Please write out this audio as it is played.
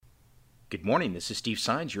Good morning. This is Steve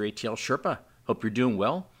Sines, your ATL Sherpa. Hope you're doing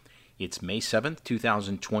well. It's May 7th,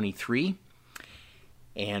 2023,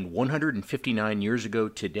 and 159 years ago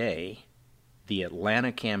today, the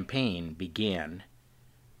Atlanta campaign began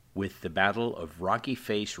with the Battle of Rocky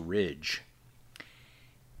Face Ridge.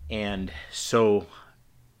 And so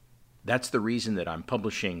that's the reason that I'm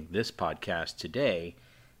publishing this podcast today,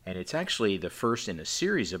 and it's actually the first in a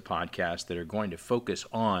series of podcasts that are going to focus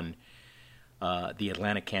on the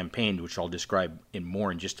Atlanta campaign, which I'll describe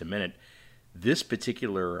in just a minute. This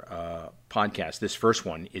particular podcast, this first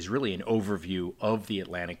one, is really an overview of the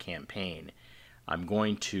Atlanta campaign. I'm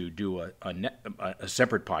going to do a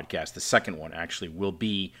separate podcast. The second one actually will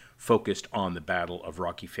be focused on the Battle of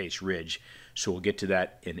Rocky Face Ridge. So we'll get to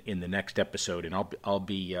that in the next episode, and I'll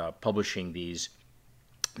be publishing these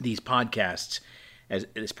podcasts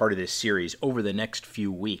as part of this series over the next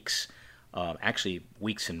few weeks. Actually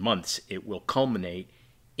weeks and months. It will culminate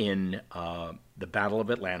in the Battle of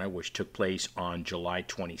Atlanta, which took place on July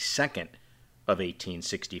 22nd of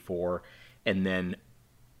 1864, and then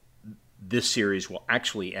this series will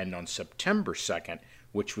actually end on September 2nd,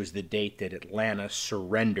 which was the date that Atlanta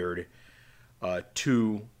surrendered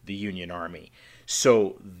to the Union Army.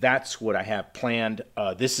 So that's what I have planned.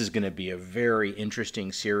 This is going to be a very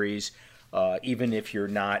interesting series. Even if you're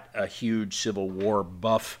not a huge Civil War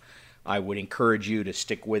buff, I would encourage you to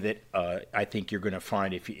stick with it. I think you're going to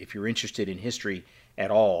find, if you're interested in history at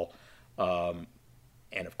all, and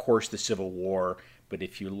of course the Civil War, but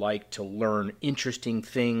if you like to learn interesting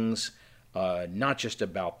things, not just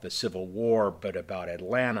about the Civil War, but about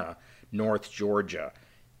Atlanta, North Georgia,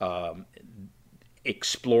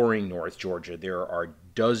 exploring North Georgia, there are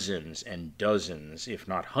dozens and dozens, if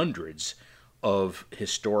not hundreds, of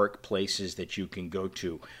historic places that you can go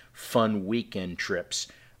to, fun weekend trips,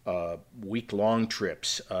 week-long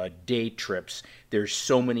trips, day trips. There's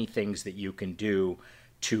so many things that you can do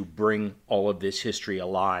to bring all of this history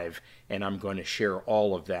alive, and I'm going to share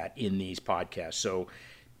all of that in these podcasts. So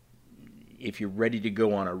if you're ready to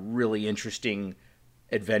go on a really interesting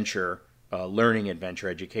adventure, learning adventure,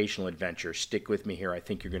 educational adventure, stick with me here. I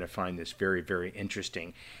think you're going to find this very, very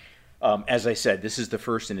interesting. As I said, this is the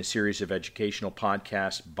first in a series of educational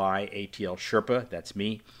podcasts by ATL Sherpa, that's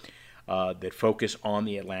me, that focus on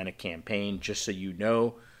the Atlanta campaign. Just so you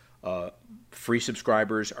know, free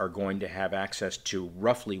subscribers are going to have access to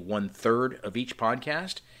roughly 1/3 of each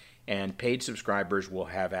podcast, and paid subscribers will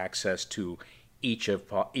have access to each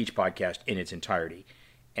podcast in its entirety.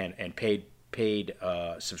 And paid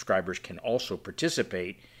subscribers can also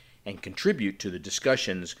participate and contribute to the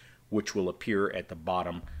discussions, which will appear at the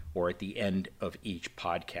bottom or at the end of each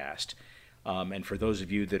podcast. And for those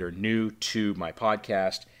of you that are new to my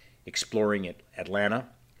podcast, Exploring Atlanta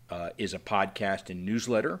is a podcast and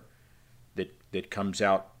newsletter that comes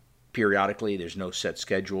out periodically. There's no set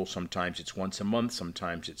schedule. Sometimes it's once a month.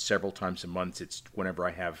 Sometimes it's several times a month. It's whenever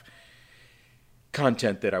I have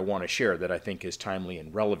content that I want to share that I think is timely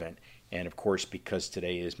and relevant. And of course, because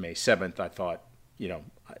today is May 7th, I thought,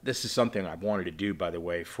 this is something I've wanted to do, by the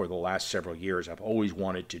way, for the last several years. I've always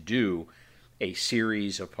wanted to do a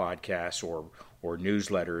series of podcasts or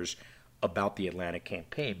newsletters about the Atlanta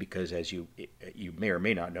campaign, because as you may or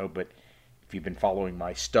may not know, but if you've been following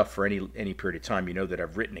my stuff for any period of time, you know that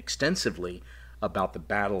I've written extensively about the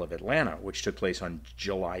Battle of Atlanta, which took place on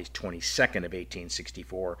July 22nd of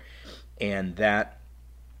 1864, and that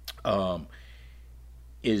I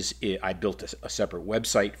built a separate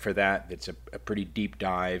website for that. That's a pretty deep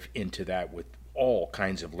dive into that with all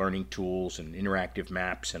kinds of learning tools and interactive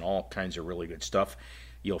maps and all kinds of really good stuff.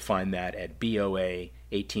 You'll find that at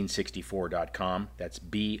BOA1864.com. That's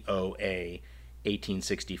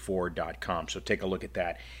BOA1864.com. So take a look at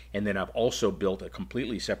that. And then I've also built a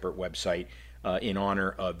completely separate website in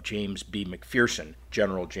honor of James B. McPherson,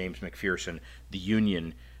 General James McPherson, the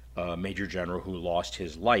Union Major General who lost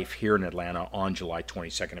his life here in Atlanta on July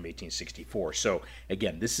 22nd of 1864. So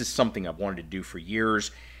again, this is something I've wanted to do for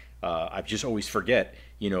years. I just always forget,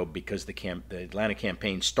 because the Atlanta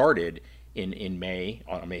campaign started in May,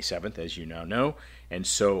 on May 7th, as you now know, and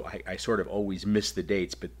so I sort of always miss the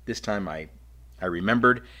dates, but this time I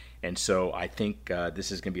remembered, and so I think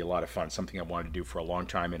this is going to be a lot of fun, something I wanted to do for a long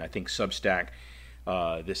time, and I think Substack,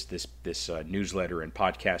 this newsletter and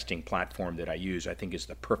podcasting platform that I use, I think is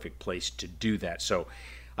the perfect place to do that. So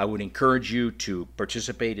I would encourage you to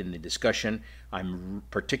participate in the discussion. I'm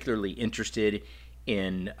particularly interested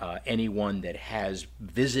in anyone that has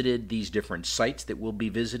visited these different sites that we'll be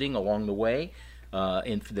visiting along the way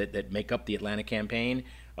that make up the Atlanta campaign,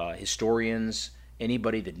 historians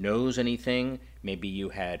anybody that knows anything. Maybe you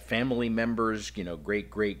had family members,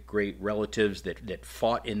 great relatives that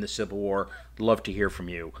fought in the Civil War. Love to hear from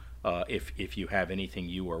you. If you have anything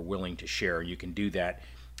you are willing to share, you can do that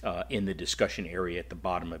in the discussion area at the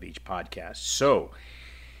bottom of each podcast. So,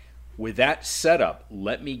 with that setup,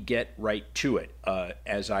 let me get right to it.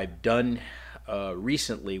 As I've done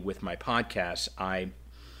recently with my podcasts,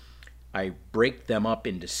 I break them up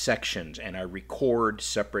into sections and I record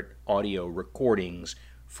separate audio recordings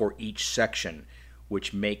for each section,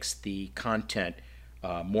 which makes the content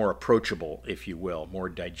more approachable, if you will, more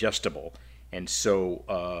digestible. And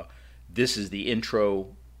so this is the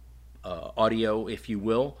intro audio, if you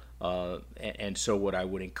will. And so what I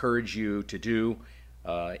would encourage you to do,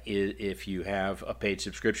 is, if you have a paid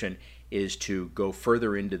subscription, is to go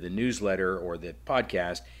further into the newsletter or the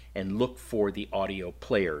podcast and look for the audio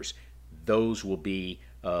players. Those will be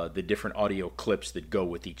the different audio clips that go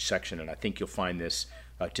with each section, and I think you'll find this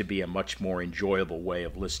to be a much more enjoyable way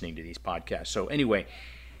of listening to these podcasts. So anyway,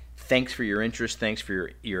 thanks for your interest. Thanks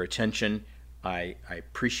for your attention. I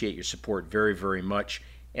appreciate your support very, very much,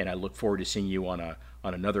 and I look forward to seeing you on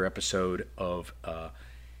another episode of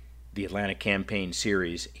the Atlanta Campaign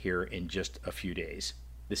series here in just a few days.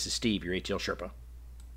 This is Steve, your ATL Sherpa.